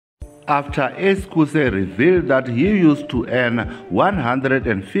after Ace Khuse revealed that he used to earn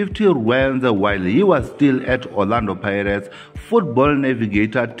 150 rands while he was still at Orlando Pirates. Football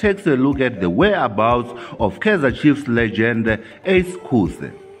Navigator takes a look at the whereabouts of Kaizer Chiefs legend Ace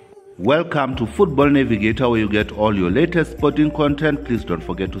Khuse. Welcome to Football Navigator, where you get all your latest sporting content. Please don't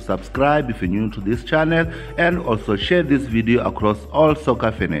forget to subscribe if you're new to this channel, and also share this video across all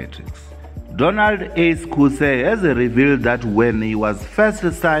soccer fanatics. Donald Ace Khuse has revealed that when he was first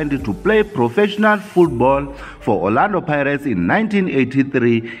signed to play professional football for Orlando Pirates in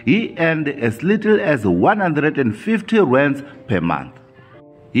 1983, he earned as little as 150 rands per month.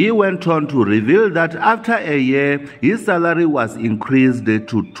 He went on to reveal that after a year, his salary was increased to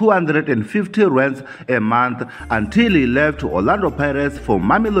 250 rands a month until he left Orlando Pirates for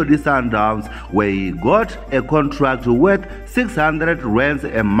Mamelodi Sundowns, where he got a contract worth 600 rands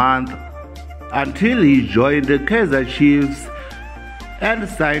a month until he joined the Kaizer Chiefs and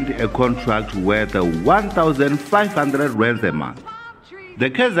signed a contract worth 1,500 rands a month. The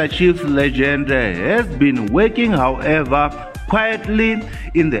Kaizer Chiefs legend has been working, however, quietly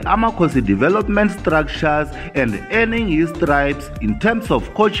in the Amakosi development structures and earning his stripes in terms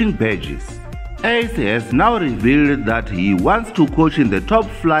of coaching badges. Ace has now revealed that he wants to coach in the top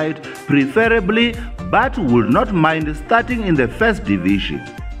flight, preferably, but would not mind starting in the first division.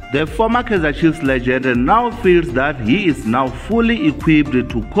 The former Kaizer Chiefs legend now feels that he is now fully equipped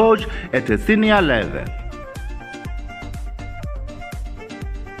to coach at a senior level.